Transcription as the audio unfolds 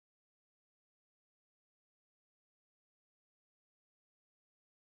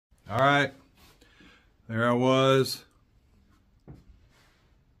All right, there I was.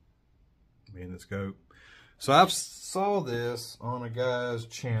 Me and this goat. So I saw this on a guy's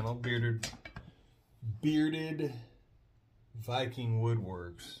channel, Bearded Viking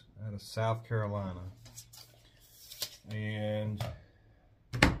Woodworks out of South Carolina. And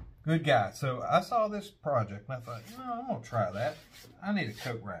good guy. So I saw this project and I thought, you know, I'm gonna try that. I need a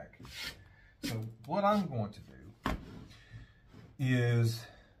coat rack. So what I'm going to do is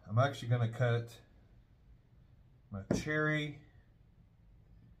I'm actually going to cut my cherry,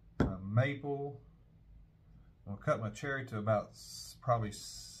 my maple. I'll cut my cherry to about probably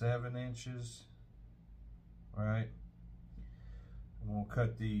 7 inches. All right. I'm going to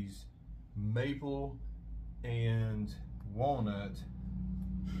cut these maple and walnut,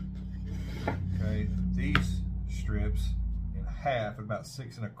 okay, these strips in half, about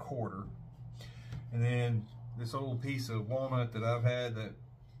 6 1/4. And then this old piece of walnut that I've had that,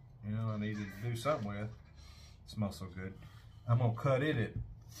 you know, I needed to do something with. It smells so good. I'm gonna cut it at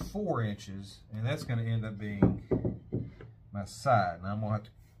 4 inches, and that's gonna end up being my side. And I'm gonna have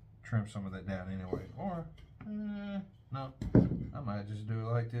to trim some of that down anyway. Or, no, I might just do it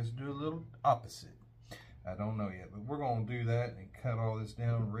like this, do a little opposite. I don't know yet, but we're gonna do that and cut all this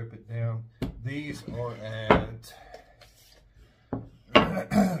down, rip it down. These are at,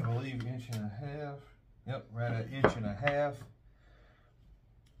 I believe, 1.5 inches. Yep, right at 1.5 inches.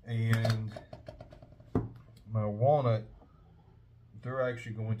 And my walnut, they're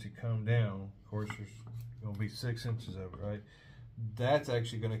actually going to come down. Of course, there's going to be 6 inches of it, right? That's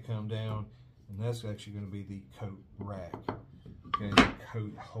actually going to come down, and that's actually going to be the coat rack, okay, the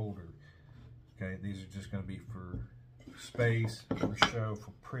coat holder. Okay, these are just going to be for space, for show,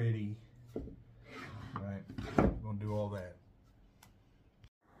 for pretty. Right, I'm going to do all that.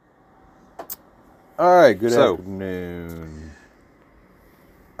 All right, good afternoon.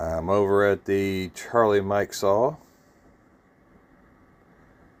 I'm over at the Charlie Mike saw,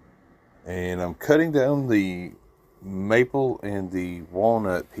 and I'm cutting down the maple and the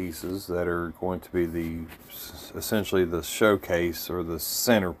walnut pieces that are going to be the essentially the showcase or the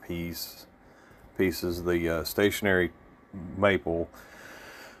centerpiece pieces, the stationary maple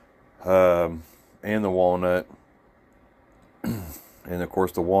and the walnut. And of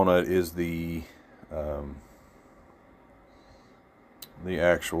course the walnut is the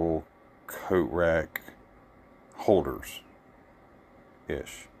actual coat rack holders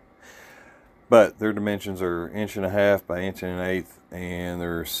ish, but their dimensions are 1.5 inches by 1.1 inches, and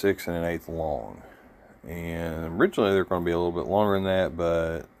they're 6 1/8 long. And originally they're going to be a little bit longer than that,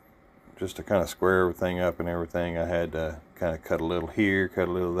 but just to kind of square everything up and everything, I had to kind of cut a little here, cut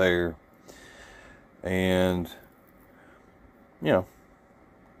a little there, and you know,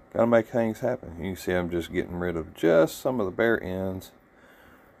 gotta make things happen. You can see I'm just getting rid of just some of the bare ends.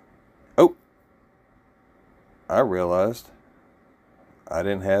 Oh, I realized I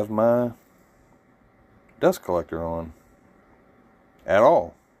didn't have my dust collector on at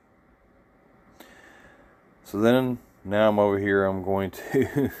all. So then, now I'm over here, I'm going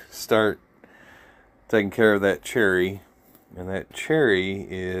to start taking care of that cherry. And that cherry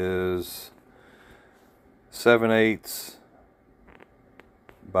is 7/8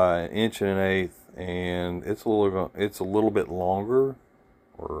 by 1.1 inches, and it's a little bit longer,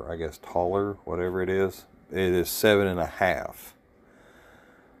 or I guess taller, whatever it is. It is 7.5.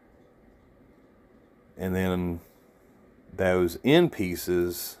 And then those end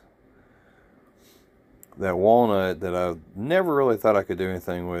pieces, that walnut that I never really thought I could do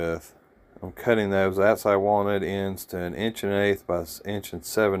anything with, I'm cutting those outside walnut ends to 1.1 inches by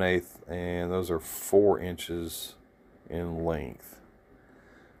 1.7 inches, and those are 4 inches in length.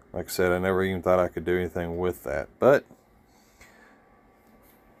 Like I said, I never even thought I could do anything with that, but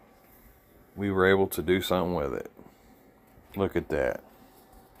we were able to do something with it. Look at that.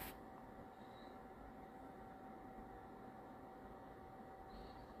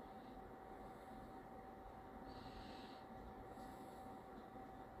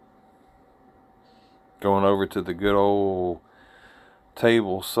 Going over to the good old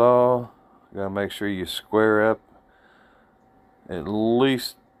table saw. Gotta make sure you square up at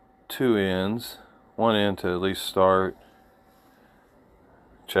least 2 ends, one end to at least start.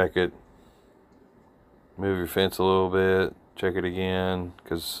 Check it. Move your fence a little bit. Check it again,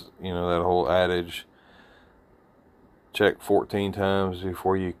 because you know that whole adage, check 14 times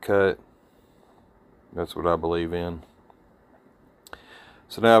before you cut. That's what I believe in.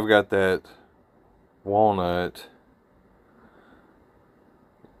 So now I've got that walnut,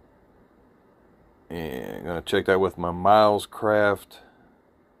 and I'm going to check that with my Miles Craft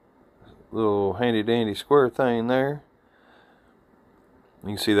little handy dandy square thing there. You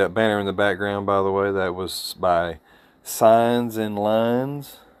can see that banner in the background, by the way. That was by Signs and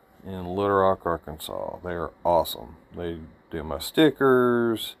Lines in Little Rock, Arkansas. They are awesome. They do my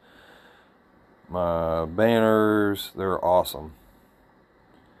stickers, my banners. They're awesome.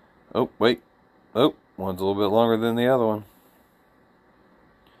 Oh, wait. Oh, one's a little bit longer than the other one.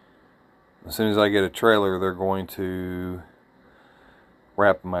 As soon as I get a trailer, they're going to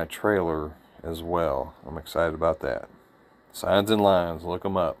wrap my trailer as well. I'm excited about that. Signs and Lines, look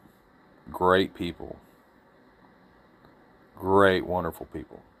them up. Great people. Great, wonderful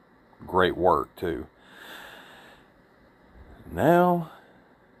people. Great work, too. Now,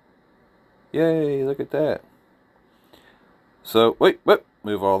 yay, look at that. So, wait,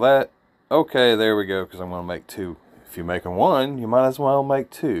 move all that. Okay, there we go, because I'm going to make two. If you're making one, you might as well make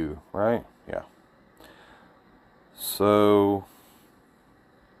two, right? Yeah. So,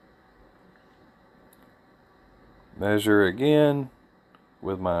 measure again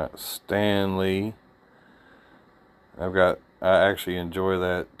with my Stanley. I actually enjoy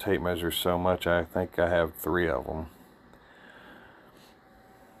that tape measure so much, I think I have 3 of them.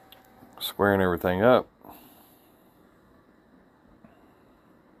 Squaring everything up.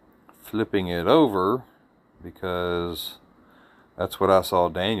 Flipping it over, because that's what I saw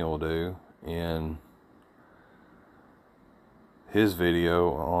Daniel do in his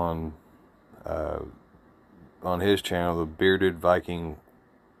video on his channel, the Bearded Viking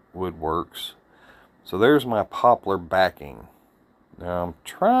Woodworks. So there's my poplar backing. Now I'm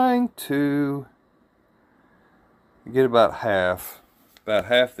trying to get about half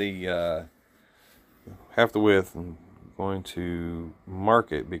the width. I'm going to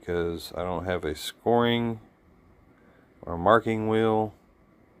mark it because I don't have a scoring or marking wheel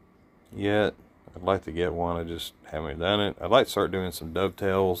yet. I'd like to get one. I just haven't done it. I'd like to start doing some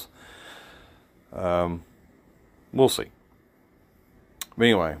dovetails. We'll see. But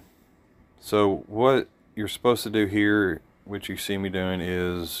anyway, so what you're supposed to do here, which you see me doing,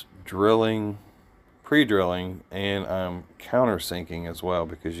 is drilling, pre-drilling, and I'm countersinking as well,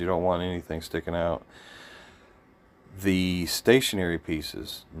 because you don't want anything sticking out. The stationary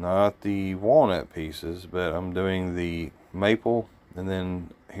pieces, not the walnut pieces, but I'm doing the maple, and then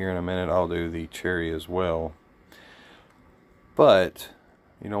here in a minute I'll do the cherry as well. But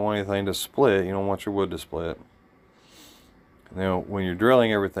you don't want anything to split. You don't want your wood to split. Now, when you're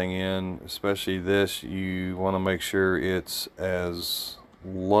drilling everything in, especially this, you want to make sure it's as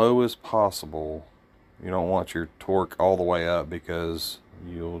low as possible. You don't want your torque all the way up, because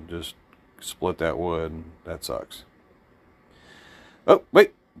you'll just split that wood, and that sucks. Oh,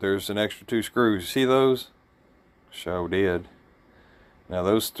 wait, there's an extra 2 screws. See those? Sure did. Now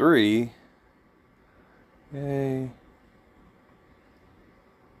those 3, yay.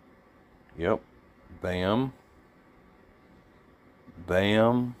 Yep, bam.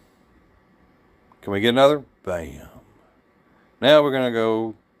 Bam. Can we get another? Bam. Now we're going to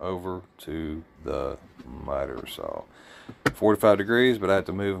go over to the miter saw. 45 degrees, but I have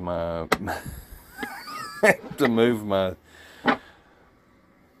to move my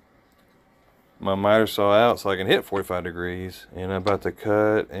my miter saw out so I can hit 45 degrees. And I'm about to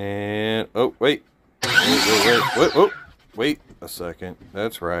cut, and oh, wait a second.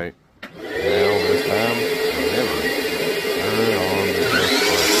 That's right. Now this time, remember, turn on the test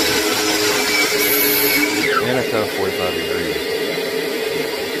button. And I cut 45 degrees.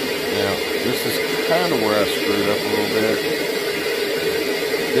 Now, this is kind of where I screwed up a little bit.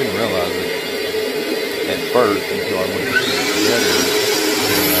 Didn't realize it at first until I went to put it together.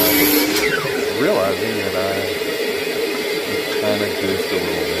 And I was realizing that I kind of goofed a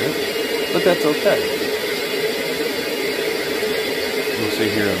little bit. But that's okay. We'll see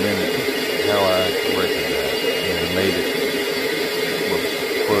here in a minute how I corrected that and made it look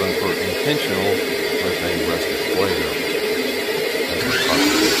quote-unquote intentional with a rustic flair.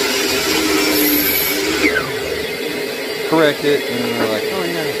 Correct it, and then they're like, oh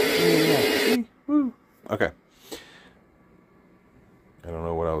yeah, woo. Okay. I don't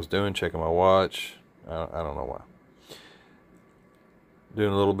know what I was doing, checking my watch. I don't know why.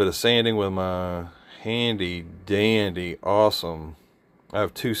 Doing a little bit of sanding with my handy dandy awesome. I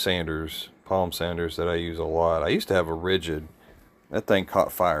have 2 sanders, palm sanders, that I use a lot. I used to have a rigid. That thing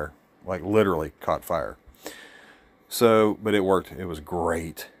caught fire, like literally caught fire. So, but it worked. It was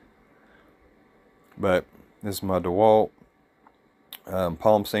great. But this is my DeWalt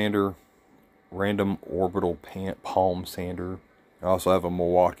palm sander, random orbital palm sander. I also have a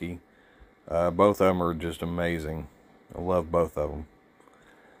Milwaukee. Both of them are just amazing. I love both of them.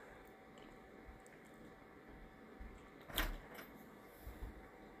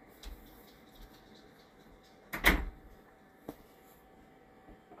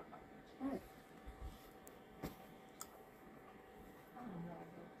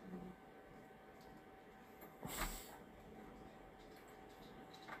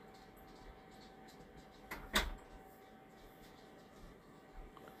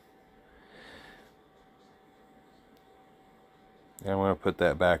 And I'm going to put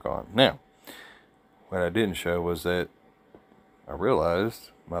that back on. Now, what I didn't show was that I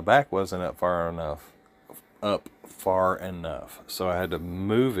realized my back wasn't up far enough. So I had to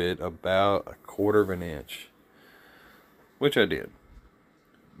move it about 1/4 of an inch, which I did.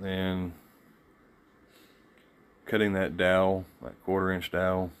 Then cutting that dowel, that 1/4 inch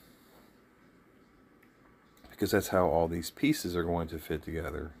dowel, because that's how all these pieces are going to fit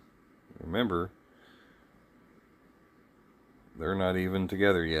together. Remember, they're not even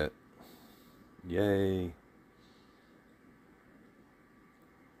together yet. Yay.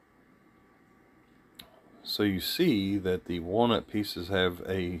 So you see that the walnut pieces have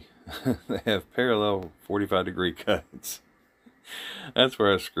they have parallel 45-degree cuts. That's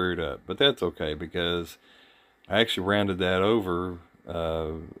where I screwed up, but that's okay because I actually rounded that over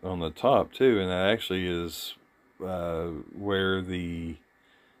on the top too, and that actually is where the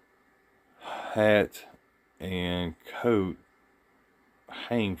hat and coat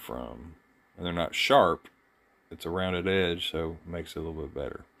hang from, and they're not sharp. It's a rounded edge, so it makes it a little bit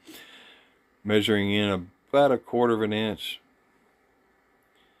better. Measuring in about 1/4 of an inch,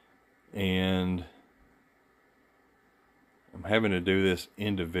 and I'm having to do this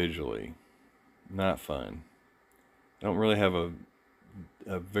individually. Not fun. I don't really have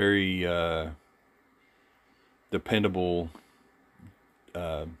a very dependable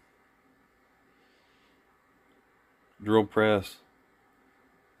drill press,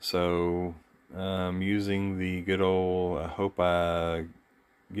 so I'm using the good old I hope I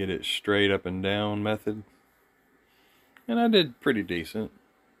get it straight up and down method, and I did pretty decent.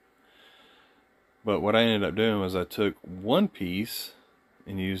 But what I ended up doing was I took one piece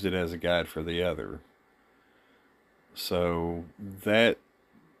and used it as a guide for the other, so that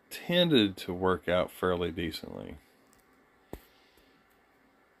tended to work out fairly decently.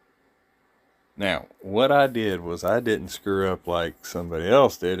 Now, what I did was I didn't screw up like somebody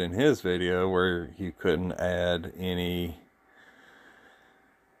else did in his video where you couldn't add any,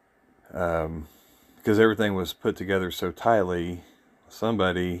 because everything was put together so tightly.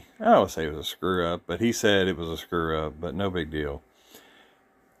 Somebody, I don't want to say it was a screw up, but he said it was a screw up, but no big deal.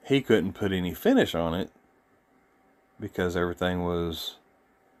 He couldn't put any finish on it because everything was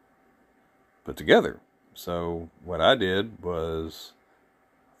put together. So what I did was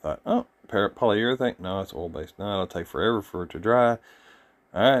thought, oh, polyurethane, no, it's oil based, no, it'll take forever for it to dry.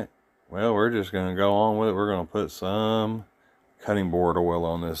 All right, well, we're just going to go on with it. We're going to put some cutting board oil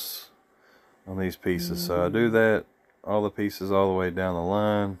on these pieces. So I do that, all the pieces all the way down the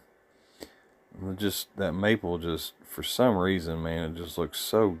line. And just that maple, just for some reason, man, it just looks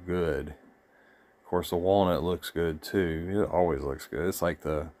so good. Of course, the walnut looks good too. It always looks good. It's like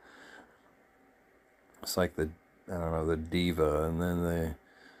the I don't know, the Diva, and then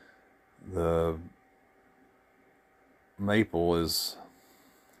the maple is,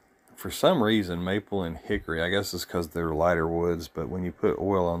 for some reason, maple and hickory, I guess it's because they're lighter woods, but when you put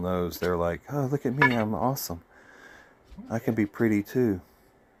oil on those, they're like, oh, look at me, I'm awesome. I can be pretty too.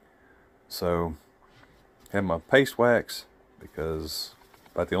 So, I have my paste wax, because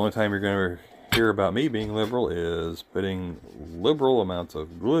about the only time you're going to hear about me being liberal is putting liberal amounts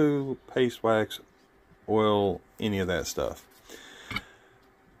of glue, paste wax, oil, any of that stuff.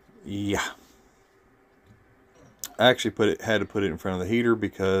 Yeah. I actually had to put it in front of the heater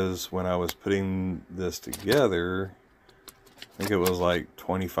because when I was putting this together, I think it was like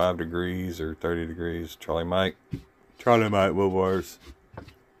 25 degrees or 30 degrees. CharliemikewoodWorks.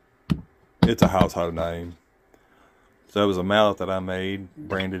 It's a household name. So it was a mallet that I made,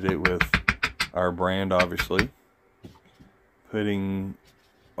 branded it with our brand, obviously. Putting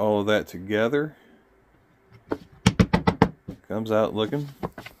all of that together, comes out looking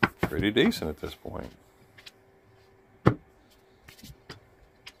pretty decent at this point.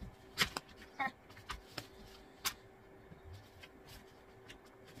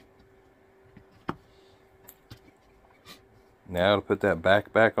 Now to put that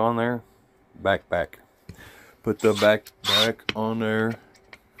back on there. Put the back on there.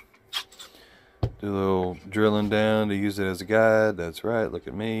 Do a little drilling down to use it as a guide. That's right, look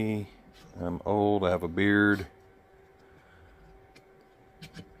at me. I'm old, I have a beard.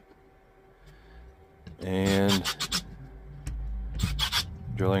 And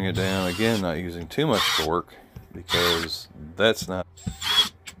drilling it down, again, not using too much torque because that's not...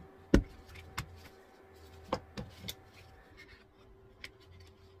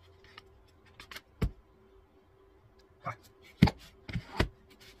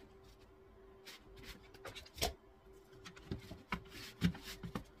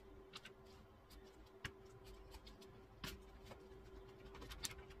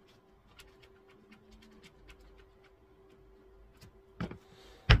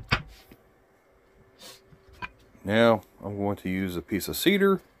 Now I'm going to use a piece of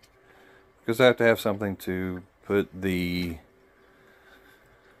cedar because I have to have something to put the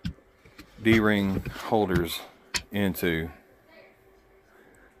D-ring holders into.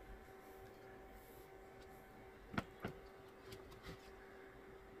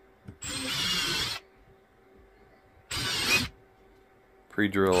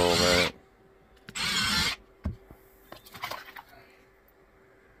 Pre-drill all that.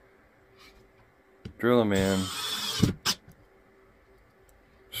 Drill them in.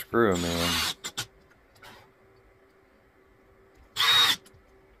 Screw them in.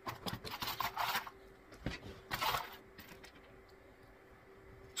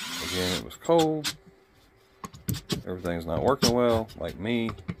 Again, it was cold. Everything's not working well, like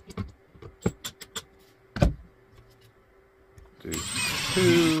me. Do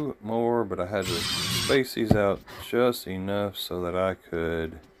 2 more, but I had to space these out just enough so that I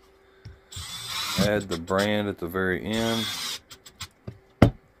could add the brand at the very end.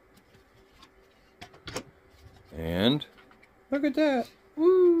 And look at that.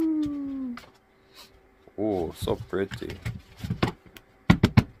 Woo! Oh, so pretty.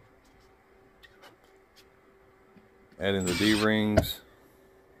 Adding the D-rings.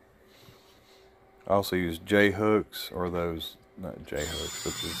 I also use J hooks, or those, not J hooks,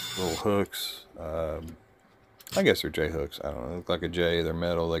 but these little hooks. I guess they're J hooks. I don't know. They look like a J. They're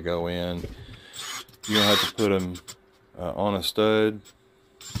metal. They go in. You don't have to put them on a stud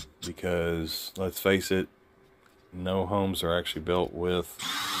because, let's face it, no homes are actually built with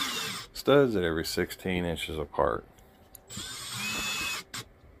studs at every 16 inches apart.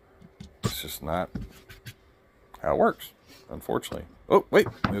 It's just not how it works, unfortunately. Oh, wait,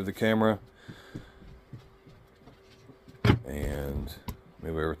 move the camera and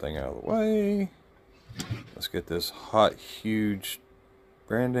move everything out of the way. Let's get this hot, huge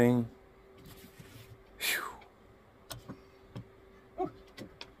branding. Whew.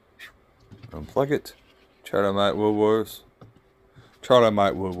 Unplug it. CharliemikewoodWorks.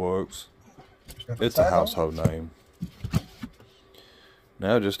 CharliemikewoodWorks. It's a household name.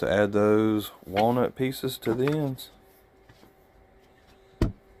 Now just to add those walnut pieces to the ends.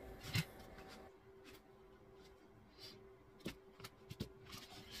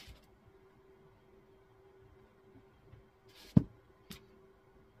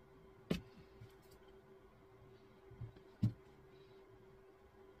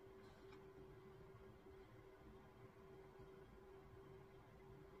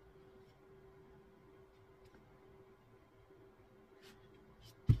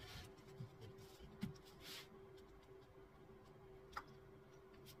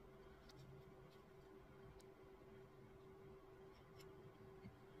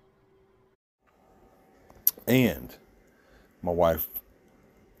 And my wife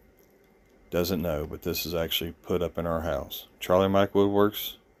doesn't know, but this is actually put up in our house. Charlie Mike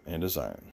Woodworks and Design.